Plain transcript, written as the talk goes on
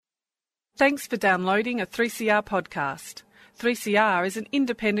Thanks for downloading a 3CR podcast. 3CR is an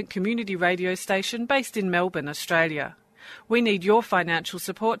independent community radio station based in Melbourne, Australia. We need your financial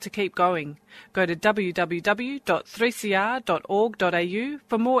support to keep going. Go to www.3cr.org.au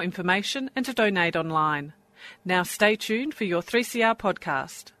for more information and to donate online. Now stay tuned for your 3CR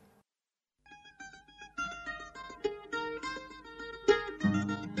podcast.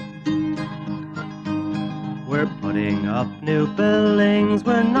 We're putting up new buildings,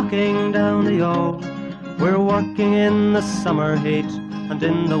 we're knocking down the old. We're working in the summer heat and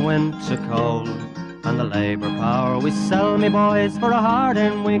in the winter cold. And the labour power we sell, me boys, for a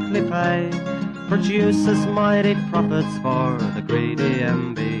hard-earned weekly pay produces mighty profits for the greedy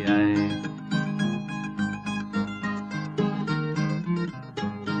MBA.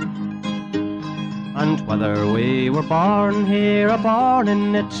 And whether we were born here or born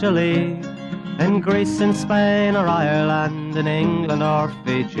in Italy, in Greece, in Spain or Ireland, in England or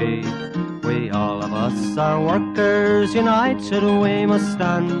Fiji, we all of us are workers, united we must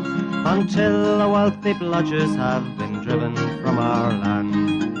stand, until the wealthy bludgers have been driven from our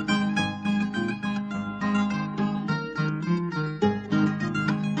land.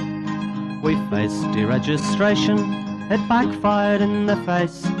 We faced deregistration, it backfired in the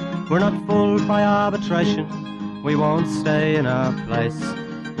face. We're not fooled by arbitration, we won't stay in our place.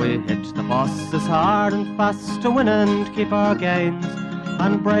 We hit the bosses hard and fast to win and keep our gains,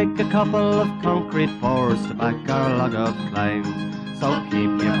 and break a couple of concrete pours to back our log of claims. So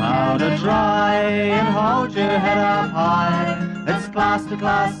keep your powder dry and hold your head up high. It's class to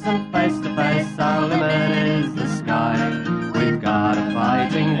class and face to face, our limit is the sky. We've got a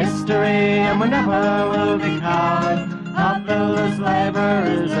fighting history and we never will be cowed. Our builders' labour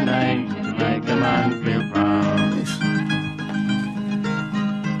is a name to make a man feel proud.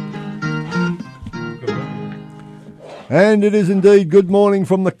 And it is indeed good morning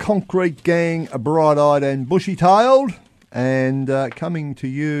from the Concrete Gang, bright-eyed and bushy-tailed, and coming to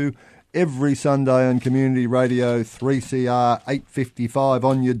you every Sunday on Community Radio 3CR 855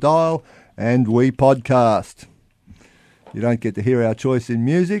 on your dial, and we podcast. You don't get to hear our choice in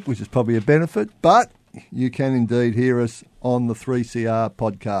music, which is probably a benefit, but you can indeed hear us on the 3CR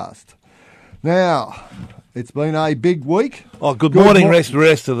podcast. Now, it's been a big week. Oh, good morning,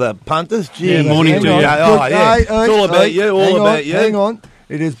 rest of the punters. Gee, morning to you. Oh, yeah. It's all about you, you. Hang on.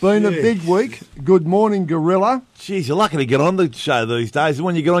 It has been a big week. Good morning, Gorilla. Jeez, you're lucky to get on the show these days.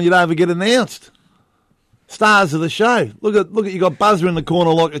 When you get on, you don't ever get announced. Stars of the show. Look at you got Buzzer in the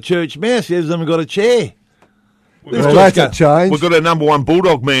corner like a church mouse. He hasn't even got a chair. Well, that's a change. We've got our number one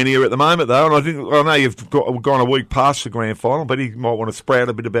Bulldog man here at the moment, though, and I know you've gone a week past the grand final, but he might want to sprout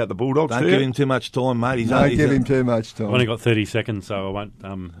a bit about the Bulldogs. Don't give him too much time, mate. Don't give him too much time. I've only got 30 seconds, so I won't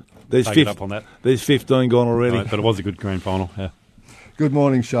take it up on that. There's 15 gone already. Right, but it was a good grand final, yeah. Good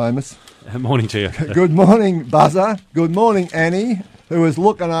morning, Seamus. Morning to you. Good morning, Buzzer. Good morning, Annie, who is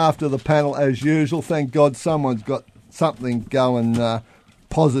looking after the panel as usual. Thank God someone's got something going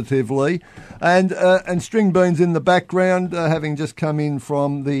positively. And String Beans in the background, having just come in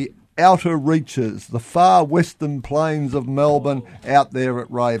from the outer reaches, the far western plains of Melbourne, out there at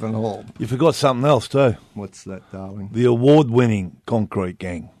Ravenhall. You forgot something else too. What's that, darling? The award-winning Concrete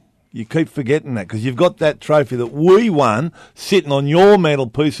Gang. You keep forgetting that because you've got that trophy that we won sitting on your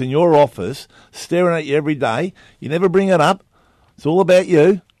mantelpiece in your office, staring at you every day. You never bring it up. It's all about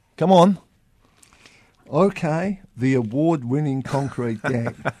you. Come on. Okay, the award-winning Concrete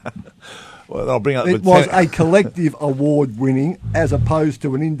Gang. Well, I'll bring up. It was a collective award-winning as opposed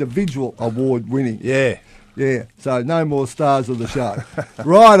to an individual award-winning. Yeah. Yeah, so no more stars of the show.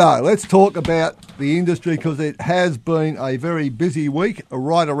 Righto, let's talk about the industry because it has been a very busy week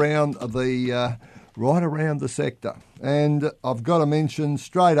right around the sector. And I've got to mention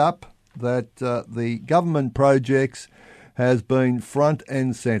straight up that the government projects has been front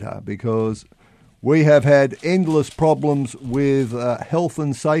and centre because we have had endless problems with health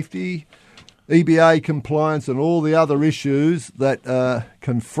and safety, EBA compliance and all the other issues that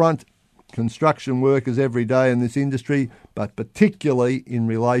confront construction workers every day in this industry, but particularly in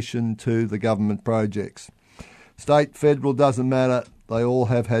relation to the government projects. State, federal, doesn't matter, they all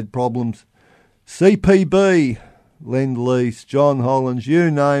have had problems. CPB, Lend-Lease, John Hollands,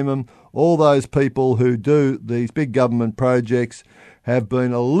 you name them, all those people who do these big government projects have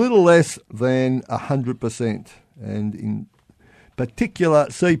been a little less than 100%. And in particular,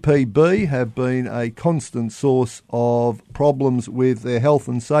 CPB have been a constant source of problems with their health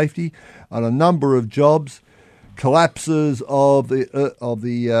and safety on a number of jobs, collapses of the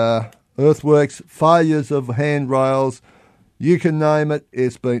earthworks, failures of handrails, you can name it.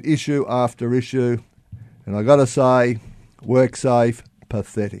 It's been issue after issue, and I got to say, WorkSafe,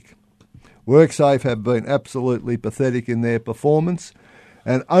 pathetic. WorkSafe have been absolutely pathetic in their performance,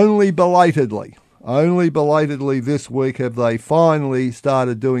 and only belatedly this week have they finally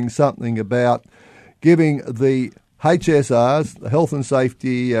started doing something about giving the HSRs, the health and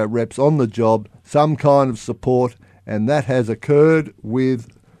safety reps on the job, some kind of support, and that has occurred with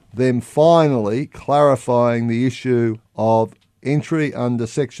them finally clarifying the issue of entry under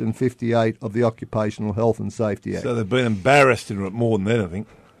Section 58 of the Occupational Health and Safety Act. So they've been embarrassed in it more than that, I think.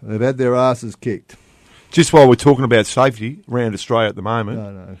 They've had their asses kicked. Just while we're talking about safety around Australia at the moment.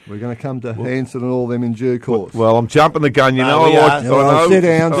 No. We're going to come to Hanson and all them in due course. Well, I'm jumping the gun. You know, sit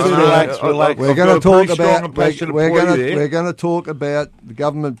down. Relax. We're going to talk about. We're going to talk about the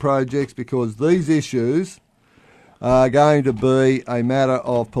government projects because these issues are going to be a matter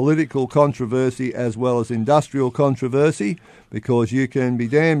of political controversy as well as industrial controversy, because you can be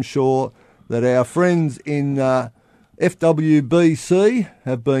damn sure that our friends in FWBC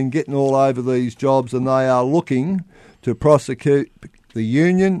have been getting all over these jobs, and they are looking to prosecute the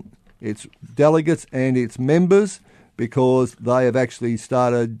union, its delegates and its members, because they have actually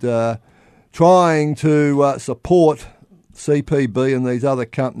started trying to support CPB and these other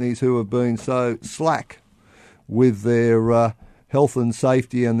companies who have been so slack with their health and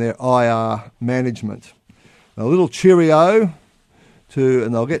safety and their IR management. A little cheerio to,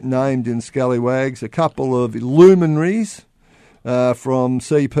 and they'll get named in Scallywags, a couple of luminaries from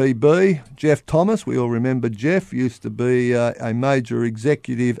CPB. Jeff Thomas, we all remember Jeff, used to be a major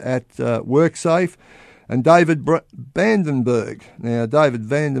executive at WorkSafe, and David Vandenberg. Now, David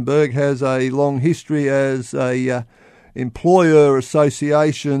Vandenberg has a long history as a employer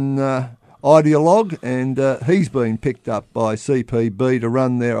association ideologue, and he's been picked up by CPB to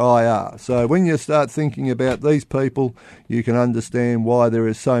run their IR. So when you start thinking about these people, you can understand why there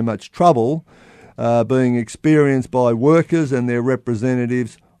is so much trouble being experienced by workers and their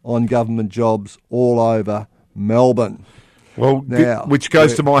representatives on government jobs all over Melbourne. Well, now, which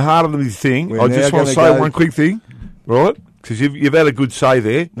goes to my heart of the thing. I just want to say one quick thing, right? Because you've had a good say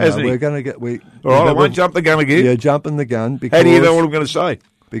there, hasn't he? We're going to get... all right, I won't jump the gun again. You're jumping the gun because... How do you know what I'm going to say?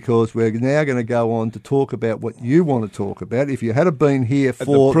 Because we're now going to go on to talk about what you want to talk about. If you had been here for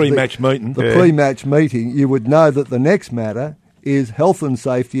the pre-match meeting, pre-match meeting, you would know that the next matter is health and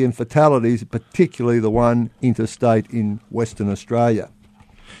safety and fatalities, particularly the one interstate in Western Australia.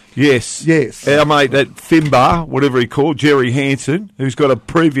 Yes. Yes. Our mate, that Finbar, whatever he called, Jerry Hanson, who's got a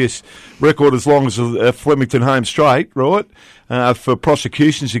previous record as long as Flemington Home Straight, right, for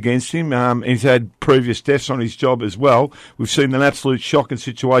prosecutions against him. He's had previous deaths on his job as well. We've seen an absolute shocking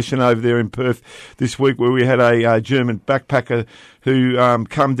situation over there in Perth this week where we had a German backpacker who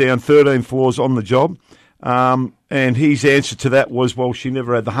come down 13 floors on the job. And his answer to that was, well, she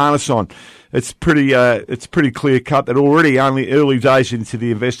never had the harness on. It's pretty clear cut that already only early days into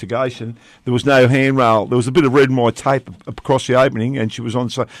the investigation, there was no handrail. There was a bit of red and white tape across the opening, and she was on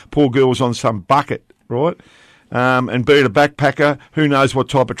poor girl was on some bucket, right? And being a backpacker, who knows what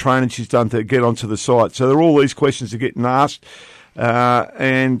type of training she's done to get onto the site. So there are all these questions that are getting asked,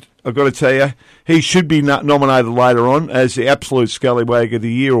 and I've got to tell you, he should be nominated later on as the absolute scallywag of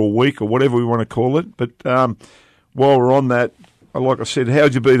the year or week or whatever we want to call it. But while we're on that, like I said,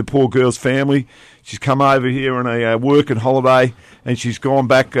 how'd you be the poor girl's family? She's come over here on a working holiday, and she's gone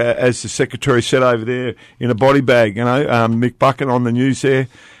back, as the secretary said over there, in a body bag. You know, Mick Bucket on the news there.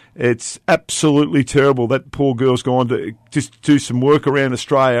 It's absolutely terrible. That poor girl's gone to just do some work around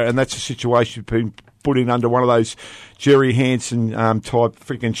Australia, and that's a situation she's been put in under one of those Jerry Hanson type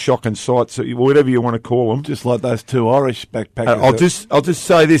freaking shocking sites, whatever you want to call them. Just like those two Irish backpackers. I'll just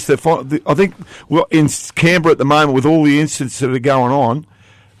say this: I think in Canberra at the moment, with all the incidents that are going on,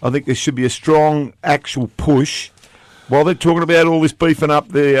 I think there should be a strong actual push. While they're talking about all this beefing up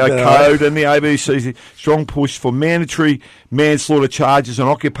the code and the ABCs, strong push for mandatory manslaughter charges on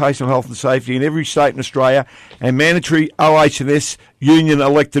occupational health and safety in every state in Australia, and mandatory OH&S union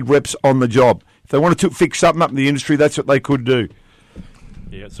elected reps on the job. If they wanted to fix something up in the industry, that's what they could do.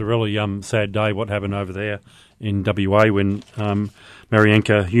 Yeah, it's a really sad day what happened over there in WA when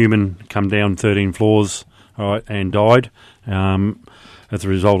Marianka Human come down 13 floors and died as a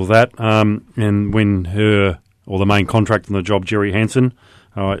result of that. And when the main contractor on the job, Jerry Hanson,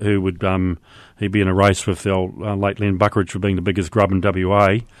 who would he'd be in a race with the old late Len Buckridge for being the biggest grub in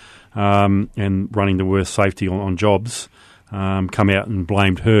WA and running the worst safety on jobs, come out and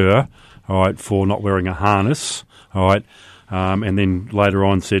blamed her for not wearing a harness, and then later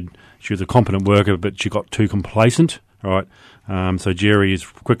on said she was a competent worker but she got too complacent, so Jerry is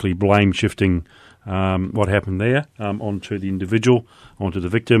quickly blame shifting what happened there onto the individual, onto the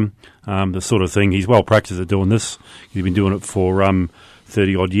victim, the sort of thing. He's well practiced at doing this. He's been doing it for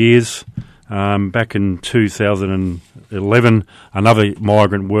 30 odd years, Back in 2011, another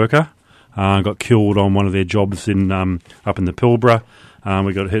migrant worker got killed on one of their jobs in up in the Pilbara.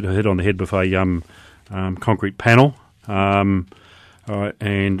 We got hit on the head with a concrete panel, and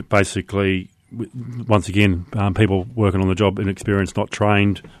basically, once again, people working on the job, inexperienced, not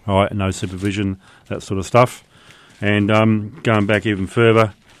trained, no supervision, that sort of stuff. And going back even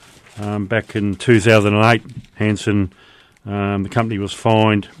further, back in 2008, Hanson, the company was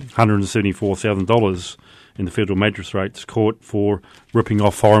fined $174,000 in the Federal Magistrates Court for ripping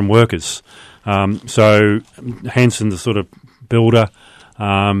off foreign workers. So Hanson, the sort of builder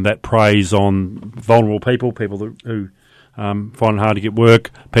that preys on vulnerable people who find it hard to get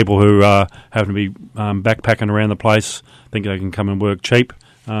work, people who happen to be backpacking around the place, think they can come and work cheap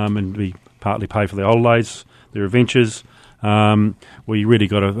and be partly pay for their holidays, their adventures. We really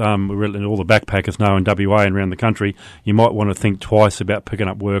got to, all the backpackers know in WA and around the country, you might want to think twice about picking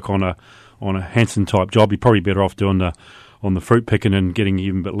up work on a Hanson type job. You're probably better off doing on the fruit picking and getting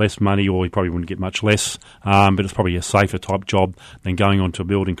even a bit less money, or you probably wouldn't get much less, but it's probably a safer type job than going onto a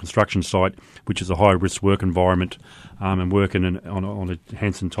building construction site, which is a high risk work environment, and working on a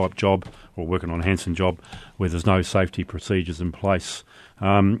Hanson type job, or working on a Hanson job where there's no safety procedures in place.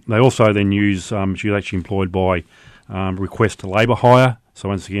 They also then use, she's actually employed by request to labour hire. So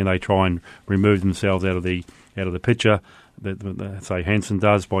once again, they try and remove themselves out of the picture. That say Hanson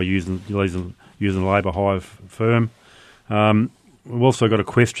does by using a labour hire firm. We've also got to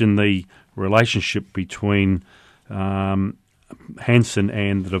question the relationship between Hanson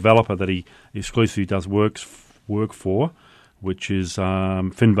and the developer that he exclusively does work for, which is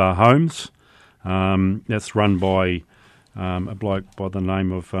Finbar Homes. That's run by a bloke by the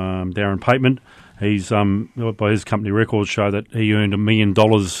name of Darren Pateman. He's by his company records show that he earned $1 million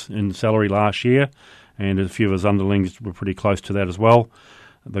in salary last year, and a few of his underlings were pretty close to that as well.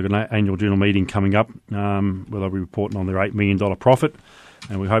 They've got an annual general meeting coming up where they'll be reporting on their $8 million profit,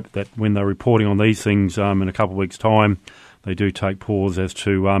 and we hope that when they're reporting on these things in a couple of weeks' time, they do take pause as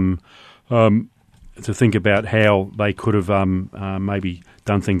to think about how they could have maybe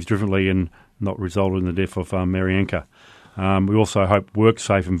done things differently and not resulted in the death of Mary Anker. We also hope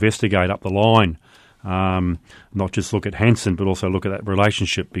WorkSafe investigate up the line, not just look at Hanson, but also look at that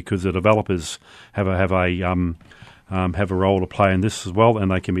relationship, because the developers have a role to play in this as well, and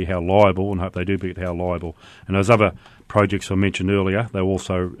they can be held liable, and hope they do be held liable. And those other projects I mentioned earlier, they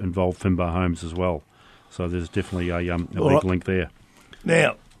also involve Finbar Homes as well. So there's definitely a big link there.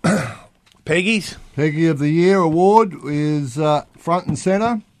 Now, Peggy's Peggy of the Year award is front and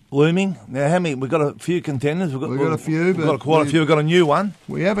centre. looming. Now, how many? We've got a few contenders. We've got a few. We've got quite a few. We've got a new one.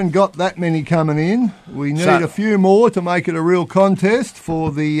 We haven't got that many coming in. We need a few more to make it a real contest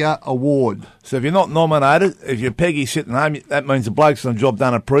for the award. So if you're not nominated, if you're Peggy sitting home, that means the blokes on the job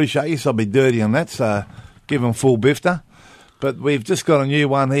don't appreciate you, so I'll be dirty on that, so give them full bifter. But we've just got a new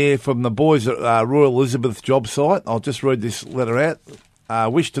one here from the boys at Royal Elizabeth job site. I'll just read this letter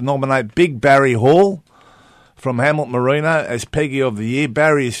out. Wish to nominate Big Barry Hall from Hamilton Marino as Peggy of the Year.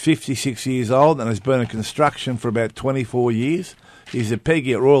 Barry is 56 years old and has been in construction for about 24 years. He's a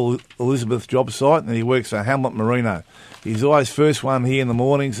Peggy at Royal Elizabeth job site and he works at Hamilton Marino. He's always first one here in the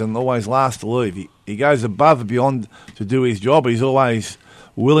mornings and always last to leave. He goes above and beyond to do his job. He's always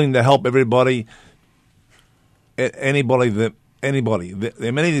willing to help everybody. Anybody. The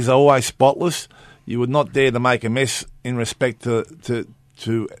amenities are always spotless. You would not dare to make a mess in respect to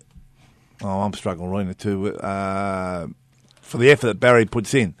I'm struggling reading it too. For the effort that Barry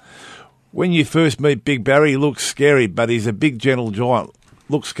puts in. When you first meet Big Barry, he looks scary, but he's a big, gentle giant.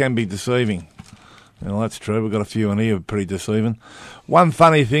 Looks can be deceiving. Well, that's true. We've got a few in here pretty deceiving. One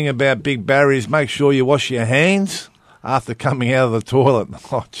funny thing about Big Barry is make sure you wash your hands after coming out of the toilet.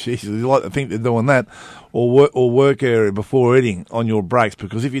 Oh, Jesus, you like to think they're doing that. Or work area before eating on your breaks,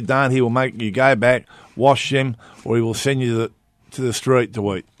 because if you don't, he will make you go back, wash them, or he will send you to the street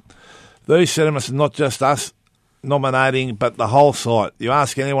to eat. These sentiments are not just us nominating, but the whole site. You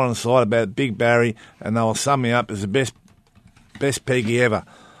ask anyone on the site about Big Barry, and they will sum me up as the best Peggy ever.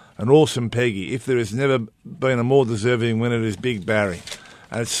 An awesome Peggy. If there has never been a more deserving winner, it is Big Barry.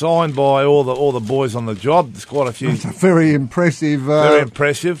 And it's signed by all the boys on the job. There's quite a few. It's a very impressive. Very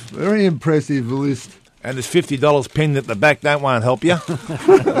impressive. Very impressive list. And there's $50 pinned at the back. That won't help you. So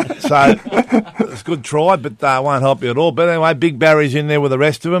it's a good try, but won't help you at all. But anyway, Big Barry's in there with the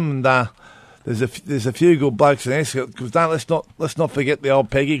rest of them, and there's a few good blokes in there. Because let's not forget the old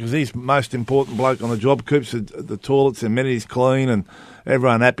Peggy, because he's the most important bloke on the job. Keeps the toilets and amenities clean and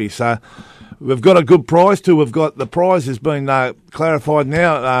everyone happy. So we've got a good prize too. We've got the prize has been clarified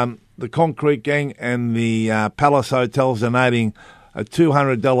now. The Concrete Gang and the Palace Hotel's donating a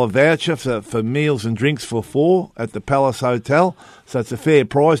 $200 voucher for meals and drinks for 4 at the Palace Hotel. So it's a fair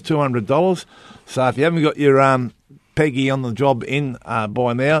price, $200. So if you haven't got your Peggy on the job in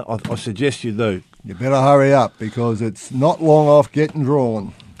by now, I suggest you do. You better hurry up because it's not long off getting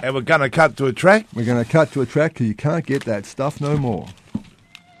drawn. And we're going to cut to a track. We're going to cut to a track because you can't get that stuff no more.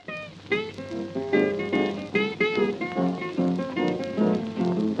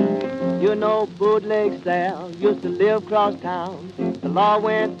 You know bootleg Sal used to live across town. The law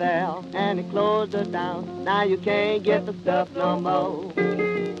went there and it closed her down. Now you can't get the stuff no more.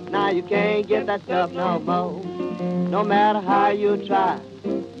 Now you can't get that stuff no more. No matter how you try,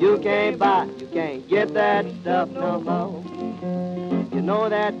 you can't buy, you can't get that stuff no more. You know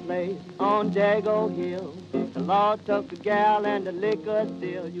that place on Jago Hill. The law took the gal and the liquor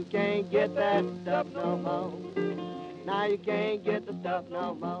still. You can't get that stuff no more. Now you can't get the stuff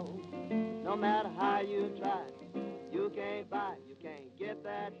no more. No matter how you try, you can't buy, you can't get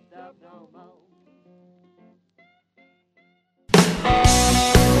that stuff no more.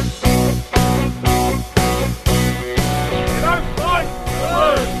 Don't fight to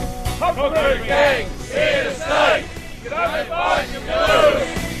lose. Concrete Gang, here to stay. You don't fight, you lose.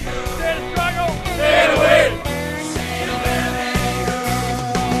 There to struggle, there to win.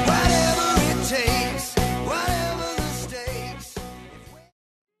 Whatever it takes, whatever the stakes.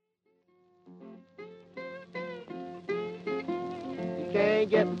 You can't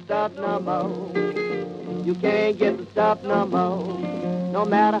get the stuff no more. You can't get the stuff no more. No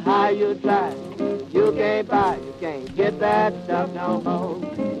matter how you try, you can't buy, you can't get that stuff no more.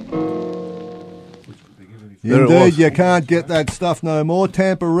 There it Indeed, was. you can't get that stuff no more.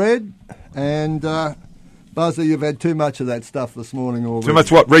 Tampa Red and Buzzer, you've had too much of that stuff this morning already. Too much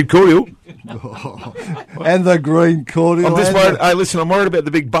what? Red cordial? And the green cordial. I'm just and worried. the- Hey, listen, I'm worried about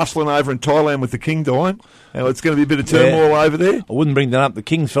the big bustling over in Thailand with the king dying. It's going to be a bit of turmoil over there. I wouldn't bring that up. The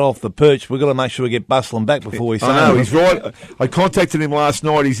Kings fell off the perch. We've got to make sure we get bustling back before we say I know, it. he's right. I contacted him last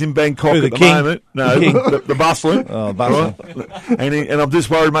night. He's in Bangkok Who, at the the king? moment. No, The king? the bustling. Oh, bustling. Right? And I'm just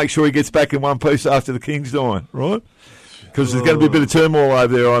worried to make sure he gets back in one piece after the king's dying, right? Because there's going to be a bit of turmoil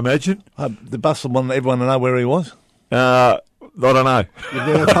over there, I imagine. The bustling wanted everyone to know where he was. I don't know. You've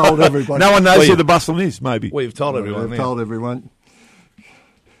never told everybody. No one knows Well, who the bustling is, maybe. We've told everyone. I've yeah. told everyone.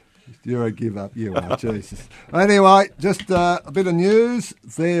 You're a give up, you are, Jesus. Anyway, just a bit of news.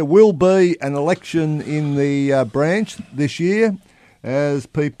 There will be an election in the branch this year. As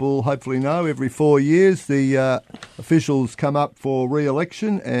people hopefully know, every 4 years the officials come up for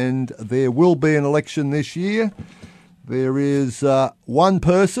re-election, and there will be an election this year. There is one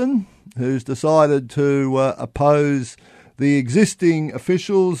person who's decided to oppose the existing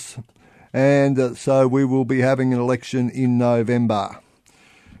officials, and so we will be having an election in November.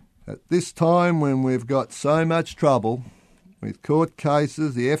 At this time, when we've got so much trouble with court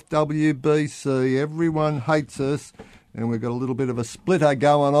cases, the FWBC, everyone hates us, and we've got a little bit of a splitter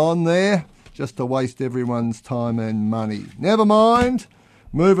going on there, just to waste everyone's time and money. Never mind,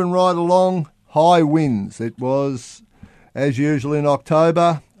 moving right along, high winds. It was, as usual in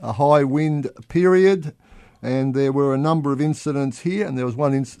October, a high wind period, and there were a number of incidents here, and there was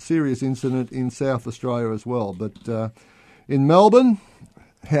one serious incident in South Australia as well. But in Melbourne,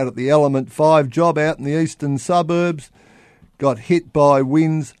 out at the Element 5 job out in the eastern suburbs, got hit by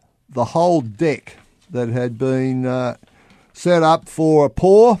winds. The whole deck that had been set up for a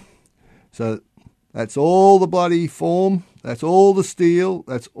pour, so that's all the bloody form, that's all the steel,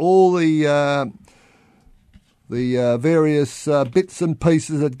 that's all the various bits and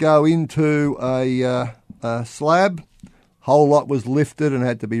pieces that go into a slab. Whole lot was lifted and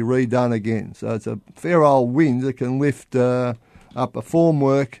had to be redone again. So it's a fair old wind that can lift up a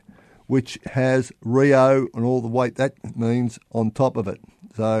formwork which has Rio and all the weight that means on top of it.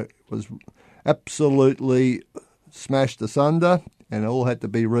 So it was absolutely smashed asunder and it all had to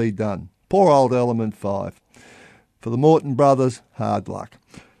be redone. Poor old Element 5. For the Morton brothers, hard luck.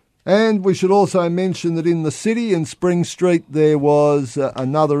 And we should also mention that in the city, in Spring Street, there was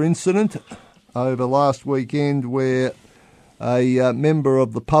another incident over last weekend where a member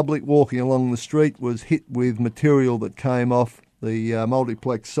of the public walking along the street was hit with material that came off the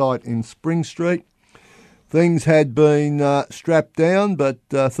multiplex site in Spring Street. Things had been strapped down, but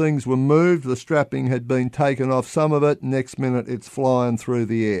things were moved. The strapping had been taken off some of it. Next minute, it's flying through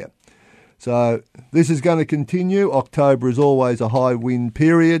the air. So this is going to continue. October is always a high wind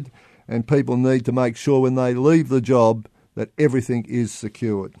period, and people need to make sure when they leave the job that everything is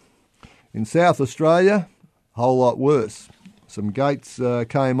secured. In South Australia, a whole lot worse. Some gates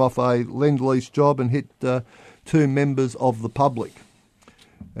came off a Lend-Lease job and hit two members of the public.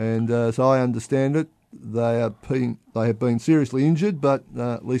 And as I understand it, they have been seriously injured, but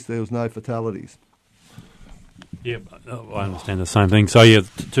at least there was no fatalities. Yeah, I understand the same thing. So yeah,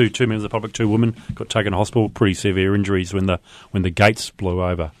 two members of the public, 2 women got taken to hospital, pretty severe injuries when the gates blew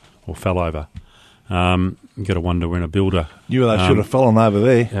over or fell over. You got to wonder when a builder You and they should have fallen over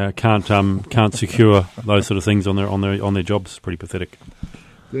there. can't secure those sort of things on their jobs. Pretty pathetic.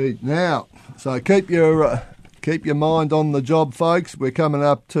 Indeed. Now, so keep your mind on the job, folks. We're coming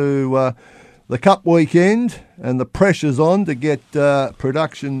up to the Cup weekend, and the pressure's on to get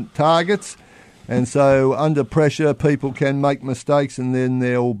production targets. And so under pressure, people can make mistakes, and then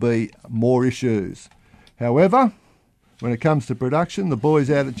there will be more issues. However, when it comes to production, the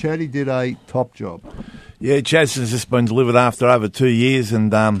boys out at Chatty did a top job. Yeah, Chadston's just been delivered after over 2 years,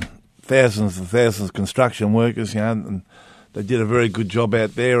 and thousands and thousands of construction workers, and they did a very good job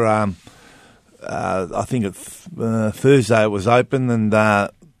out there. I think Thursday it was open, and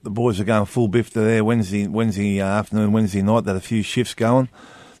the boys are going full biff to there Wednesday afternoon, Wednesday night. They had a few shifts going.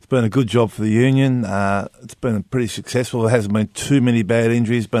 It's been a good job for the union. It's been pretty successful. There hasn't been too many bad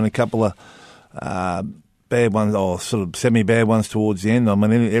injuries. Been a couple of bad ones, or sort of semi-bad ones towards the end. I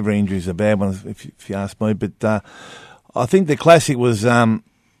mean, every injury is a bad one, if you ask me. But I think the classic was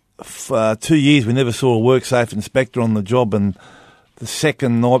for 2 years we never saw a WorkSafe inspector on the job, and the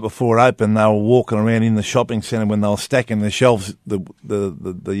second night before it opened, they were walking around in the shopping centre when they were stacking the shelves.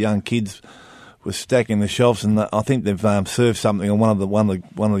 The young kids were stacking the shelves, and I think they've served something on one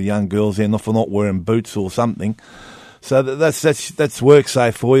of the young girls there for not wearing boots or something. So that's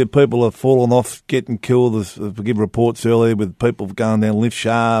WorkSafe for you. People have fallen off, getting killed. We give reports earlier with people going down lift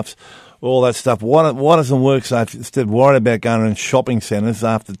shafts, all that stuff. Why doesn't WorkSafe, instead of worrying about going around shopping centres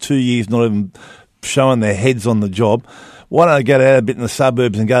after 2 years not even showing their heads on the job, why don't they get out a bit in the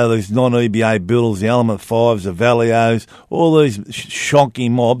suburbs and go to these non-EBA builders, the Element 5s, the Valios, all these shonky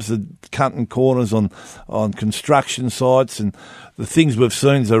mobs that cutting corners on construction sites, and the things we've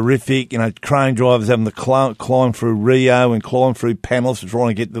seen is horrific. You know, crane drivers having to climb through Rio and climb through panels to try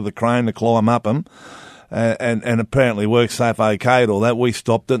and get to the crane to climb up them. And apparently WorkSafe okayed all that. We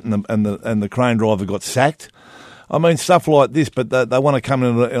stopped it, and the crane driver got sacked. I mean, stuff like this, but they want to come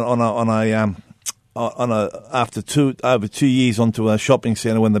in after over 2 years onto a shopping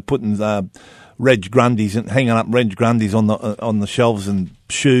centre when they're putting Reg Grundys and hanging up Reg Grundys on the shelves, and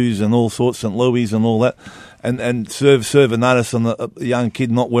shoes and all sorts, St. Louis and all that, and serve a notice on the young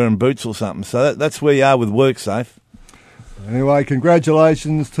kid not wearing boots or something. So that's where you are with WorkSafe. Anyway,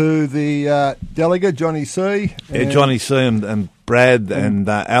 congratulations to the delegate, Johnny C. Yeah, Johnny C. and Brad and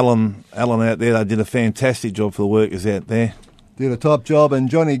Alan out there. They did a fantastic job for the workers out there. Did a top job, and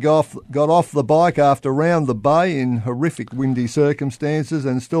Johnny Goff got off the bike after round the bay in horrific windy circumstances,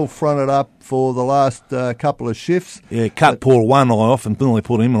 and still fronted up for the last couple of shifts. Yeah, cut poor one eye off and nearly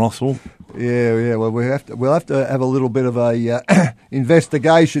put him in hospital. Yeah. Well, we'll have to have a little bit of a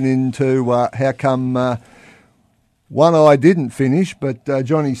investigation into how come one eye didn't finish, but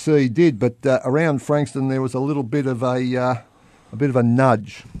Johnny C did. But around Frankston there was a little bit of a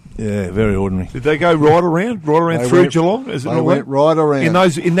nudge. Yeah, very ordinary. Did they go right around through Geelong? They went right around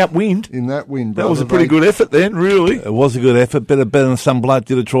in that wind. That was a pretty good effort then, really. It was a good effort, better than some bloke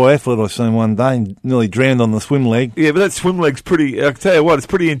did a triathlete I seen one day and nearly drowned on the swim leg. Yeah, but that swim leg's pretty. I tell you what, it's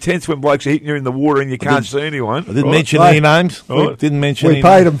pretty intense when blokes are hitting you in the water and you can't see anyone. I didn't mention any names. Right. Didn't mention. We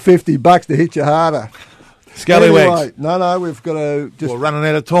paid them $50 to hit you harder. Scallywags. Anyway, no, we've got to just. We're running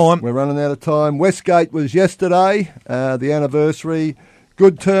out of time. We're running out of time. Westgate was yesterday, the anniversary.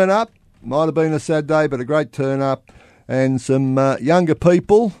 Good turn up. Might have been a sad day, but a great turn up. And some younger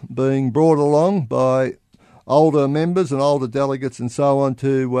people being brought along by older members and older delegates and so on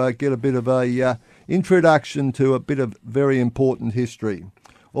to get a bit of a introduction to a bit of very important history.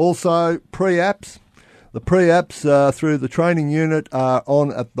 Also, pre-apps. The pre-apps through the training unit are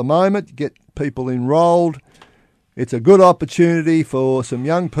on at the moment. Get people enrolled. It's a good opportunity for some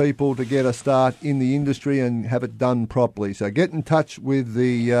young people to get a start in the industry and have it done properly. So get in touch with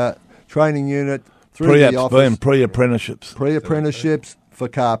the training unit through the office. Being pre-apprenticeships. Pre-apprenticeships for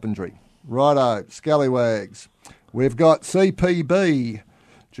carpentry. Righto, Scallywags. We've got CPB,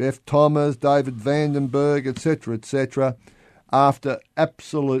 Jeff Thomas, David Vandenberg, etc. After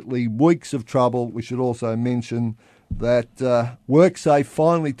absolutely weeks of trouble, we should also mention that WorkSafe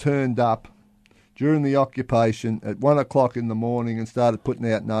finally turned up during the occupation at 1 o'clock in the morning and started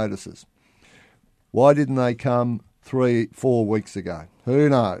putting out notices. Why didn't they come 3-4 weeks ago? Who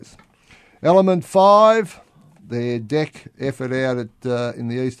knows? Element 5, their deck effort out at in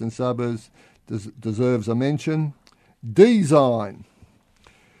the eastern suburbs deserves a mention. Design.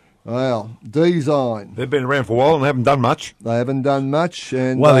 Well, Design. They've been around for a while and haven't done much. They haven't done much.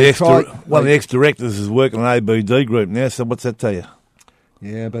 And One of they the ex-directors is working on ABD Group now, so what's that tell you?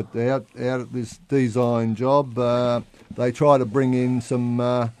 Yeah, but out at this Design job, they try to bring in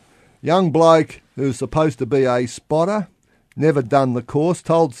some young bloke who's supposed to be a spotter, never done the course,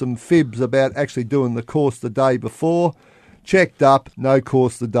 told some fibs about actually doing the course the day before, checked up, no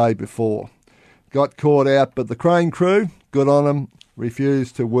course the day before. Got caught out, but the crane crew, good on them,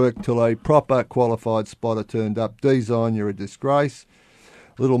 refused to work till a proper qualified spotter turned up. Design, you're a disgrace.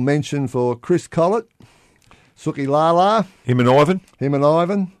 Little mention for Chris Collett, Suki Lala. Him and Ivan.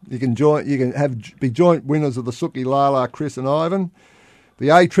 You can be joint winners of the Suki Lala, Chris and Ivan. The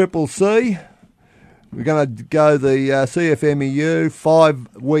ACCC. We're going to go the CFMEU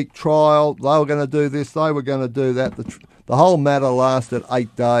 5-week trial. They were going to do this. They were going to do that. The whole matter lasted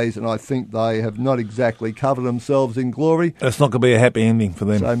 8 days, and I think they have not exactly covered themselves in glory. It's not going to be a happy ending for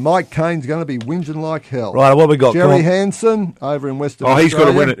them. So Mike Kane's going to be whinging like hell. Right, what we got? Jerry Hansen over in Western Australia. He's got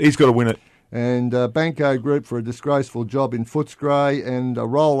to win it. He's got to win it. And Banco Group for a disgraceful job in Footscray, and a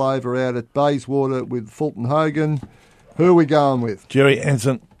rollover out at Bayswater with Fulton Hogan. Who are we going with? Jerry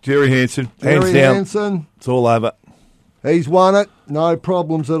Hansen. Hands down. Hansen. It's all over. He's won it. No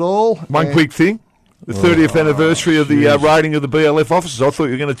problems at all. One quick thing. The 30th anniversary of the rating of the BLF officers. I thought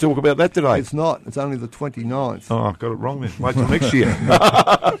you were going to talk about that today. It's not. It's only the 29th. Oh, I've got it wrong then. Wait till next year.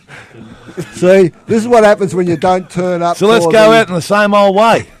 See, this is what happens when you don't turn up. So let's go out in the same old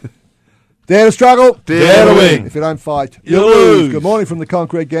way. Dare to struggle. Dare to win. If you don't fight, you lose. Good morning from the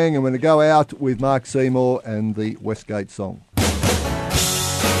Concrete Gang, and we're going to go out with Mark Seymour and the Westgate song.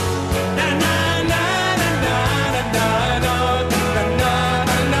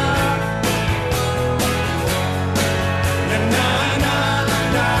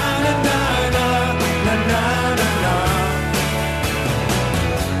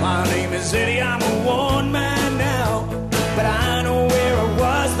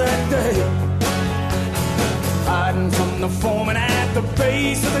 The foreman at the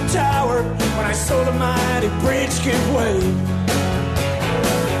base of the tower when I saw the mighty bridge give way.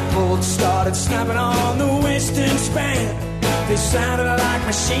 Bolts started snapping on the western span. They sounded like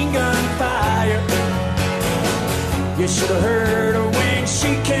machine gun fire. You should have heard her when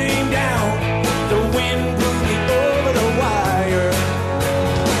she came down. The wind blew me over the wire.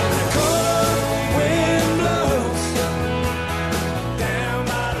 Cold wind blows down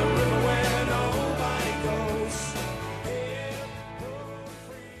by the river where nobody goes.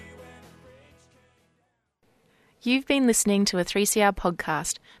 You've been listening to a 3CR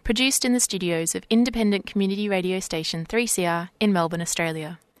podcast produced in the studios of independent community radio station 3CR in Melbourne,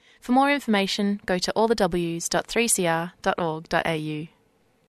 Australia. For more information, go to allthews.3cr.org.au.